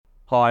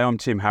Hi, I'm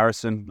Tim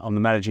Harrison. I'm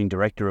the Managing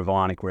Director of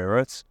Ionic Rare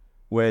Earths.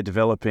 We're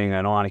developing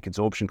an ionic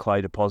adsorption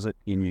clay deposit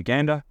in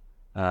Uganda,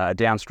 a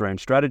downstream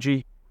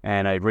strategy,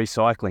 and a magnet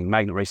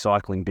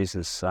recycling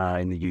business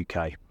in the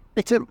UK.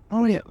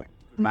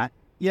 Matt.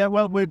 Yeah,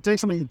 well, we're doing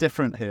something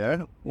different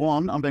here.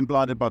 One, I'm being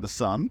blinded by the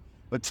sun,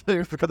 but two,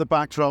 we've got the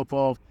backdrop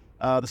of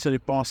the city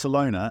of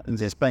Barcelona in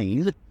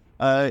Spain.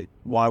 Why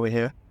are we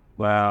here?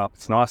 Well,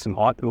 it's nice and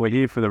hot. We're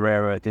here for the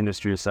Rare Earth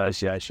Industry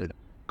Association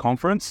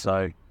conference,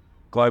 so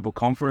global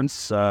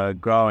conference,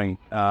 growing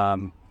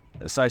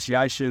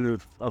association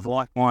of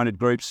like-minded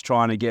groups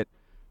trying to get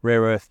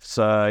rare earths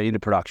into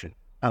production.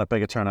 And a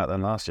bigger turnout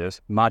than last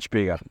year's. Much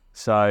bigger.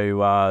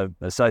 So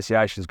the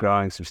association's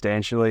growing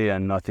substantially,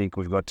 and I think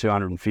we've got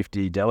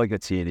 250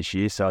 delegates here this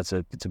year, so it's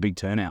a big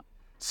turnout.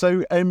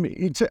 So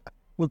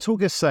we'll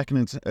talk a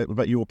second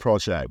about your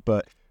project,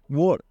 but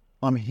what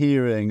I'm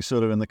hearing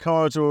sort of in the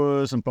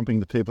corridors and bumping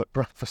into people at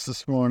breakfast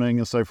this morning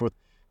and so forth,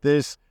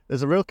 there's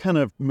a real kind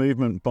of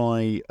movement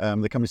by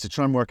the companies to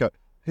try and work out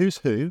who's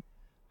who,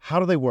 how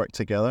do they work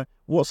together,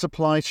 what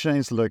supply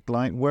chains look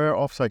like, where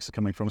offtakes are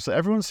coming from. So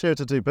everyone's here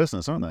to do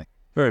business, aren't they?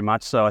 Very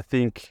much so. I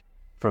think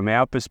from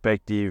our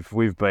perspective,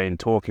 we've been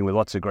talking with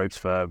lots of groups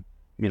for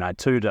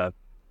 2 to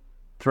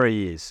 3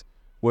 years,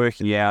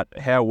 working out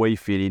how we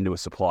fit into a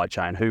supply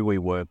chain, who we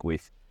work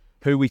with,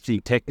 who we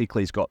think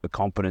technically has got the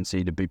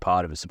competency to be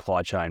part of a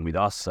supply chain with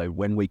us. So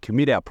when we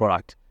commit our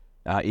product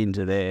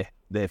into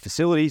their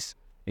facilities,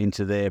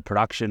 into their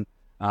production,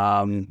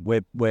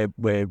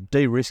 we're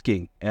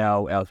de-risking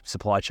our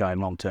supply chain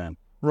long term.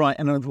 Right,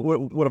 and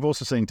what I've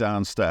also seen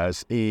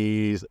downstairs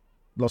is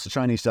lots of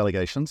Chinese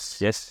delegations.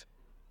 Yes.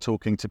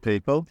 Talking to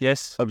people.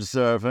 Yes.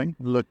 Observing,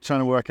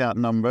 trying to work out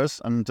numbers,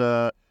 and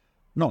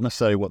not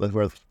necessarily where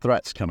the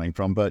threat's coming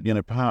from, but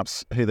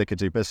perhaps who they could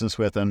do business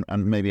with, and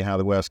maybe how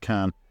the West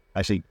can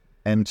actually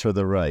enter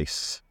the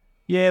race.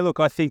 Yeah, look,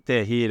 I think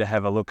they're here to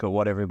have a look at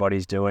what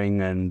everybody's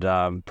doing and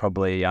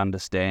probably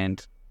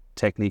understand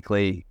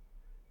technically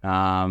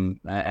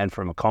and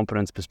from a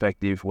competence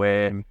perspective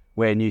where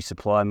new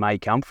supply may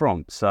come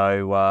from.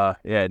 So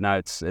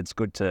it's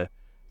good to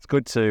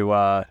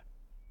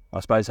I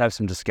suppose have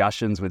some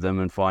discussions with them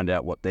and find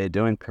out what they're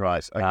doing.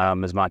 Right.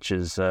 Okay. As much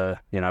as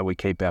we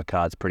keep our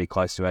cards pretty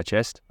close to our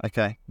chest.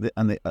 Okay.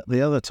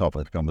 The other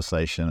topic of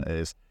conversation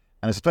is,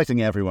 and it's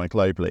affecting everyone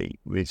globally,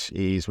 which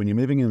is when you're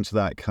moving into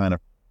that kind of,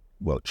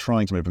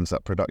 trying to move into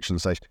that production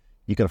stage,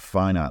 you've got to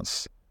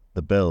finance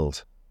the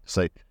build.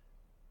 So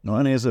not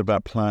only is it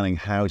about planning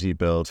how do you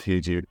build, who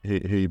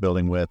you're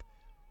building with,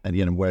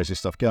 and where's your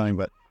stuff going,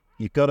 but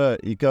you've got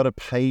to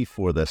pay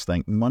for this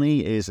thing.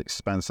 Money is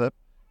expensive,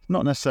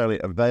 not necessarily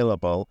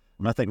available,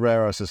 and I think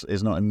rare earths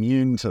is not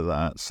immune to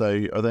that.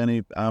 So are there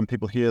any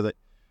people here that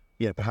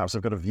perhaps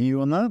have got a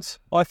view on that?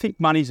 I think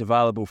money's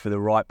available for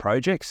the right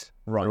projects,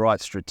 right. The right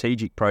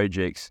strategic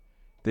projects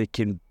that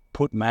can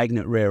put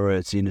magnet rare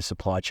earths into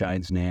supply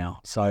chains now.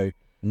 So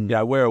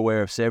we're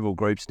aware of several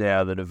groups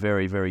now that are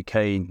very, very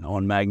keen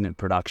on magnet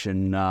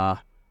production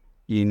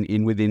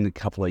within a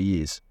couple of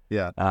years.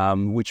 Yeah.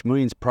 Which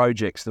means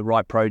the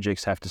right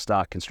projects have to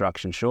start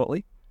construction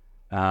shortly.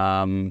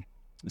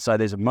 So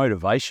there's a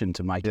motivation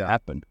to make it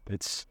happen.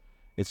 It's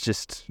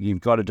just,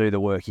 you've got to do the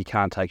work. You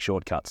can't take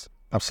shortcuts.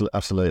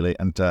 Absolutely.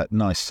 And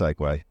nice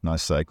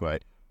segue.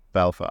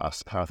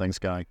 Belfast, how are things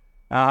going?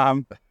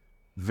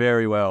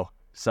 Very well.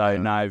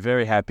 So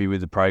very happy with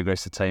the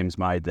progress the team's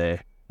made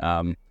there.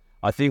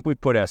 I think we've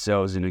put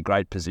ourselves in a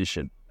great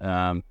position.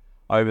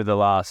 Over the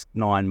last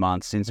 9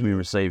 months since we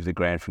received the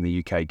grant from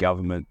the UK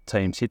government,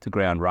 teams hit the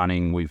ground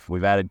running.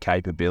 We've added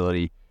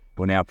capability.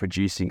 We're now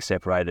producing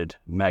separated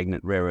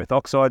magnet rare earth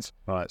oxides.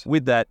 Right.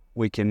 With that,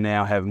 we can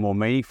now have more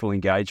meaningful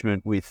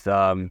engagement with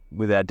our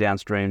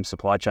downstream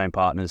supply chain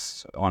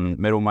partners on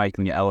metal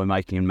making, alloy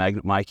making, and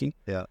magnet making.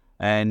 Yeah.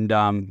 And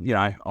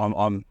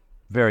I'm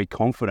very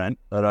confident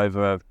that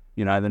over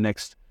the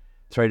next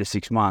 3 to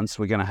 6 months,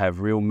 we're going to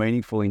have real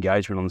meaningful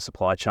engagement on the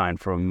supply chain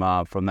from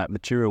that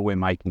material we're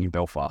making in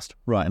Belfast.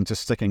 Right, and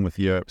just sticking with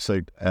Europe,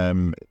 so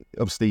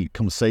obviously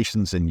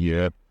conversations in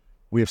Europe,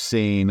 we've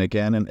seen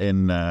again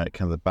in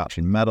kind of the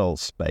battery metal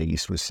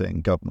space, we're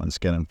seeing governments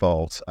get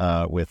involved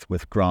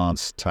with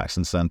grants, tax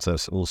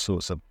incentives, all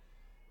sorts of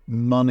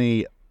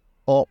money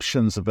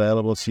options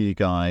available to you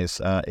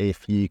guys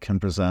if you can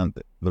present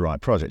the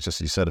right project. Just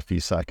as you said a few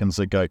seconds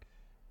ago,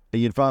 are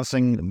you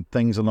advancing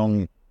things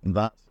along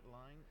that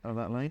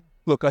lane?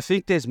 Look, I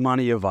think there's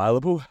money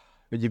available,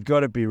 but you've got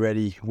to be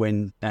ready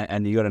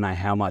and you've got to know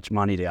how much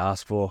money to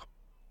ask for.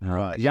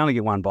 Right. You only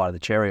get one bite of the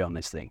cherry on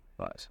this thing.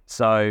 Right.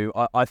 So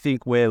I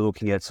think we're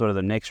looking at sort of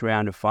the next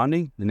round of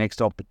funding, the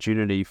next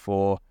opportunity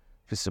for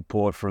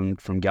support from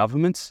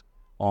governments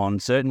on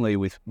certainly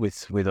with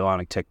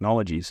Ionic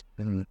Technologies.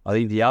 Mm-hmm. I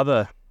think the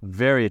other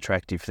very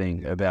attractive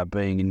thing about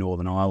being in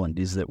Northern Ireland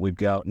is that we've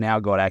now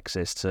got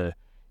access to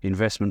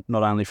investment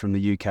not only from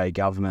the UK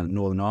government and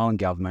Northern Ireland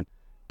government,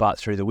 but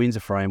through the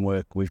Windsor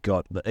framework, we've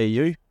got the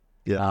EU,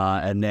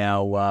 and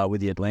now with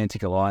the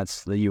Atlantic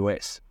Alliance, the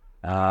US.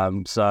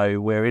 So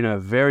we're in a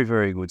very,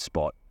 very good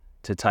spot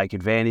to take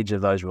advantage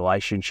of those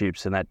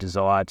relationships and that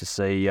desire to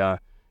see,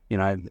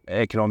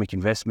 economic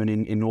investment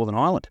in Northern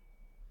Ireland.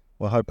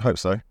 Well, hope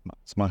so.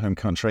 It's my home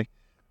country.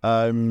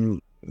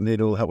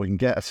 Need all the help we can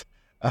get.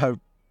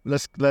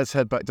 Let's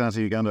head back down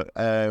to Uganda.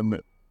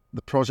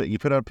 The project, you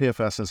put out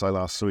PFS since I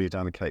last saw you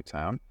down in Cape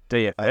Town.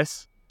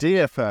 DFS.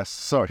 DFS,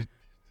 sorry.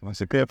 I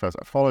said PFS,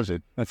 apologies.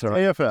 That's all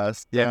right.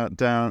 DFS,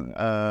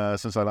 down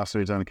since I last saw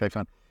you down in Cape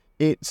Town.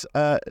 Its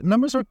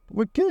numbers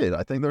were good.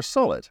 I think they're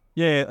solid.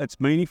 Yeah, it's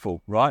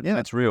meaningful, right? Yeah.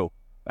 It's real.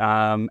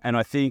 And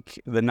I think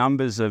the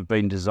numbers have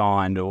been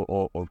designed,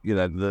 or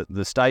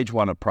the stage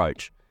one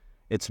approach.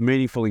 It's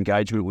meaningful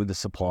engagement with the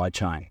supply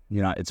chain.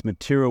 It's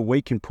material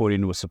we can put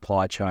into a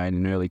supply chain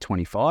in early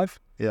 25.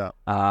 Yeah.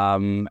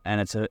 And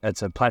it's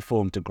a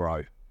platform to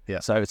grow. Yeah.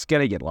 So it's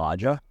going to get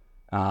larger.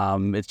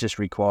 It just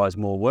requires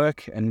more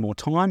work and more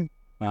time.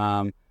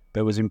 But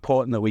it was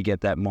important that we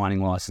get that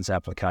mining license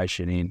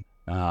application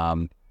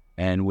in.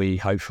 And we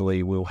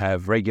hopefully will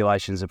have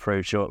regulations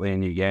approved shortly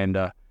in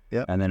Uganda.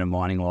 Yeah. And then a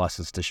mining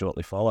license to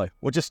shortly follow.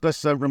 Well, just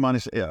let's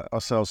remind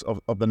ourselves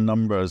of the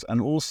numbers,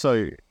 and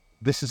also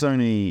this is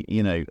only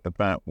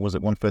about, was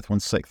it 1/5,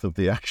 1/6 of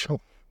the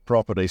actual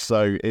property?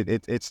 So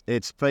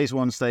it's phase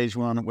one, stage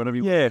one, whatever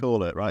you want to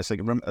call it, right? So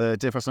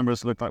DFS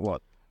numbers look like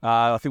what?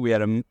 I think we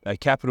had a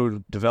capital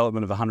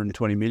development of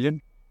 120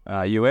 million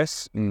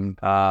US.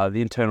 The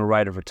internal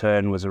rate of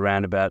return was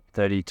around about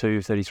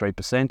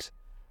 33%.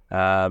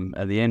 And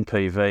the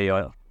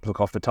NPV, look,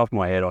 off the top of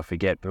my head, I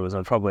forget, but it was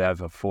probably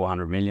over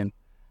 400 million.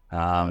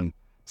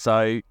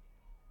 So,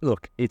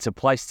 look, it's a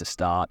place to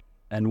start,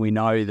 and we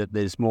know that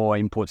there's more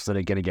inputs that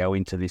are going to go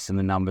into this, and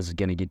the numbers are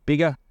going to get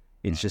bigger.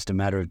 It's just a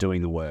matter of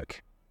doing the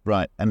work.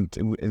 Right, and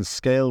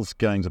scale's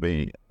going to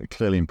be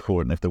clearly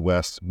important if the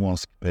West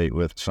wants to compete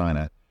with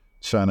China.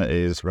 China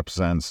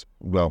represents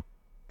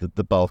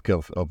the bulk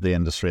of the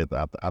industry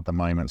at the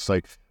moment. So,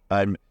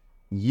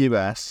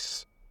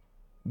 US.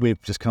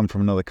 We've just come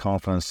from another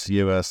conference,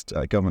 US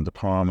government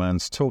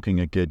departments, talking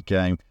a good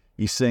game.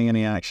 You seeing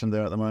any action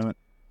there at the moment?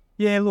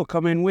 Yeah, look, I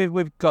mean,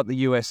 we've got the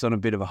US on a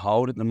bit of a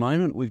hold at the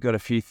moment. We've got a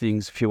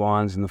few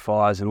irons in the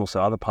fires and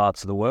also other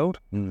parts of the world.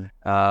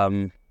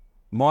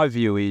 My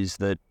view is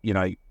that,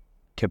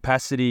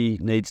 capacity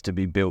needs to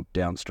be built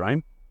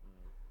downstream.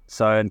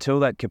 So until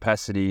that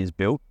capacity is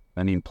built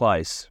and in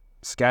place,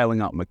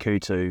 scaling up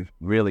Makuutu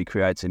really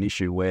creates an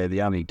issue where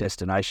the only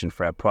destination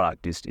for our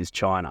product is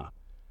China.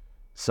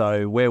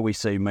 So where we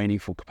see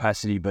meaningful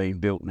capacity being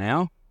built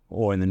now,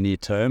 or in the near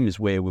term, is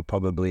where we'll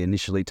probably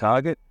initially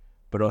target.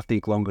 But I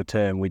think longer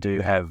term, we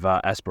do have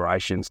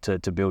aspirations to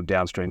build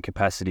downstream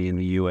capacity in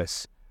the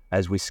US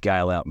as we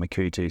scale out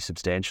Makuutu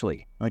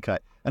substantially. Okay.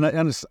 And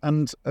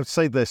I'd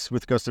say this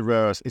with regards to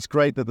rare earths, it's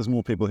great that there's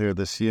more people here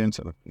this year, and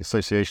sort of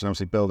association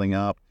obviously building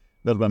up,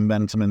 a little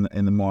momentum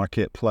in the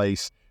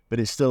marketplace, but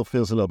it still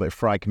feels a little bit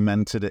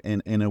fragmented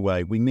in a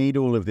way. We need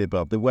all of the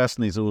above. The West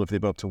needs all of the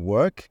above to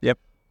work. Yep.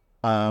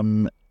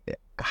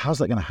 How's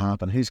that going to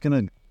happen? Who's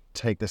going to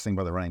take this thing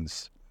by the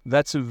reins?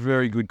 That's a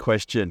very good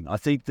question. I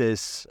think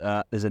there's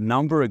a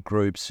number of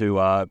groups who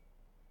are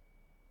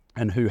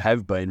and who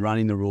have been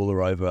running the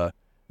ruler over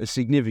a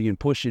significant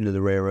push into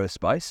the rare earth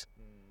space.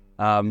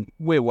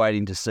 We're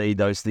waiting to see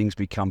those things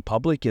become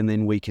public, and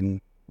then we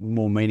can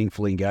more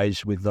meaningfully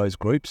engage with those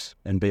groups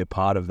and be a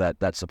part of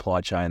that supply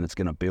chain that's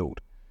going to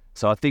build.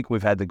 So I think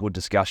we've had the good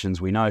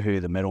discussions. We know who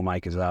the metal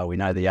makers are. We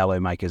know the alloy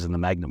makers and the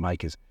magnet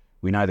makers.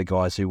 We know the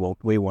guys who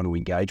we want to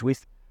engage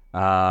with.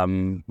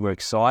 We're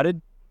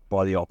excited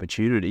by the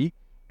opportunity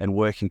and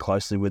working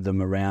closely with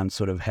them around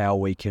sort of how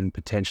we can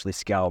potentially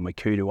scale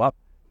Makuutu up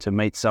to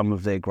meet some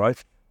of their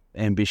growth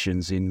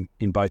ambitions in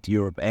both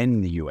Europe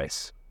and the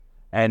US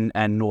and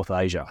North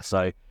Asia.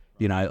 So,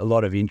 a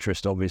lot of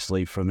interest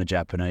obviously from the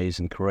Japanese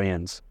and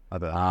Koreans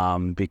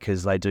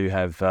because they do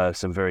have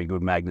some very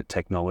good magnet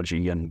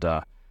technology, and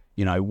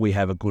we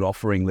have a good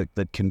offering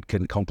that can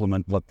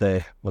complement what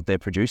they're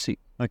producing.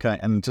 Okay,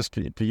 and just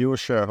for your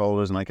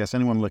shareholders, and I guess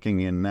anyone looking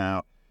in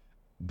now,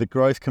 the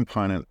growth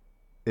component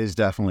is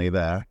definitely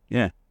there.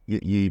 Yeah,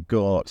 you've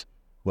got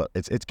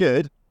it's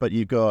good, but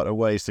you've got a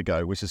ways to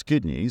go, which is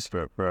good news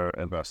for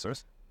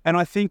investors. And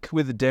I think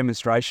with the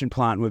demonstration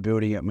plant we're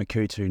building at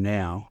Makuutu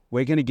now,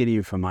 we're going to get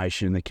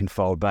information that can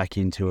fold back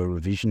into a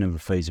revision of a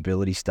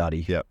feasibility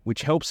study,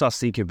 which helps us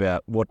think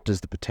about what does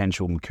the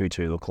potential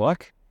Makuutu look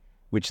like,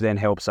 which then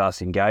helps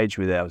us engage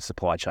with our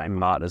supply chain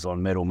partners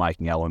on metal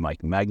making, alloy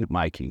making, magnet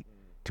making,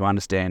 to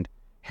understand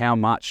how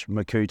much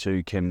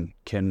Makuutu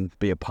can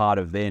be a part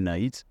of their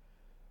needs.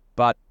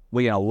 But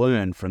we're going to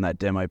learn from that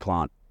demo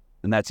plant,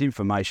 and that's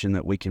information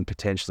that we can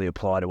potentially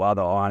apply to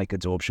other ionic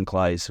adsorption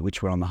clays,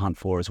 which we're on the hunt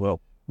for as well.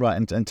 Right,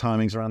 and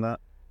timings around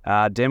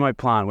that? Demo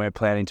plant we're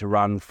planning to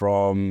run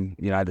from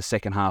the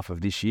second half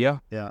of this year.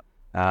 Yeah.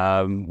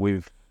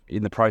 We've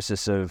in the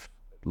process of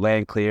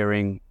land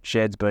clearing,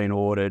 sheds being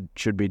ordered,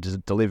 should be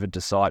delivered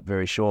to site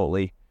very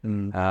shortly.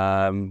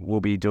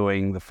 We'll be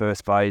doing the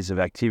first phase of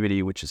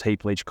activity, which is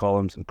heap leach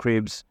columns and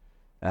cribs.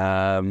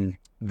 Then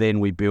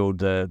we build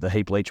the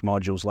heap leach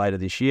modules later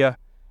this year,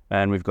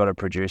 and we've got to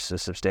produce a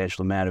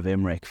substantial amount of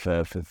MREC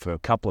for a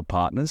couple of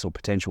partners or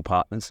potential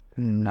partners,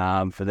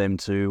 for them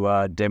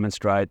to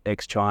demonstrate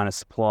ex-China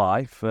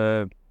supply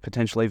for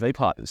potential EV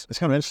partners. It's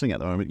kind of interesting at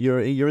the moment. You're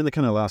in the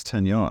kind of last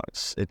 10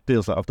 yards, it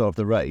feels like, of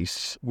the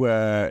race,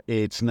 where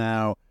it's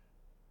now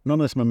none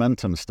of this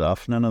momentum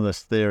stuff, none of this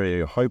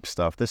theory or hope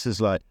stuff. This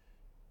is like,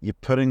 you're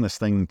putting this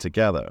thing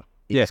together.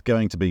 It's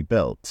going to be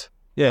built.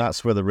 Yeah.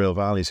 That's where the real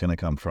value is going to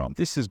come from.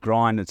 This is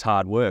grind, it's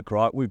hard work,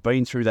 right? We've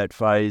been through that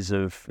phase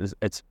of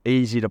it's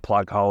easy to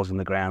plug holes in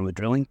the ground with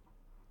drilling,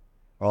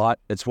 right?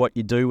 It's what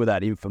you do with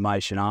that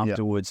information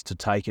afterwards to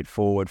take it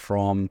forward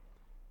from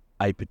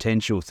a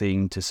potential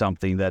thing to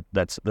something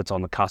that's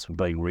on the cusp of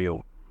being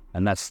real.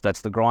 And that's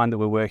the grind that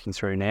we're working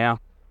through now.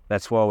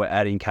 That's why we're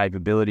adding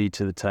capability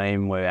to the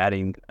team. We're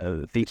adding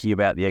thinking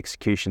about the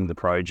execution of the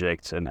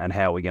project and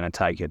how we're going to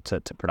take it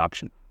to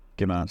production.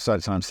 Good man. So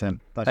time,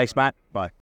 Sam. Thanks, Matt. Bye.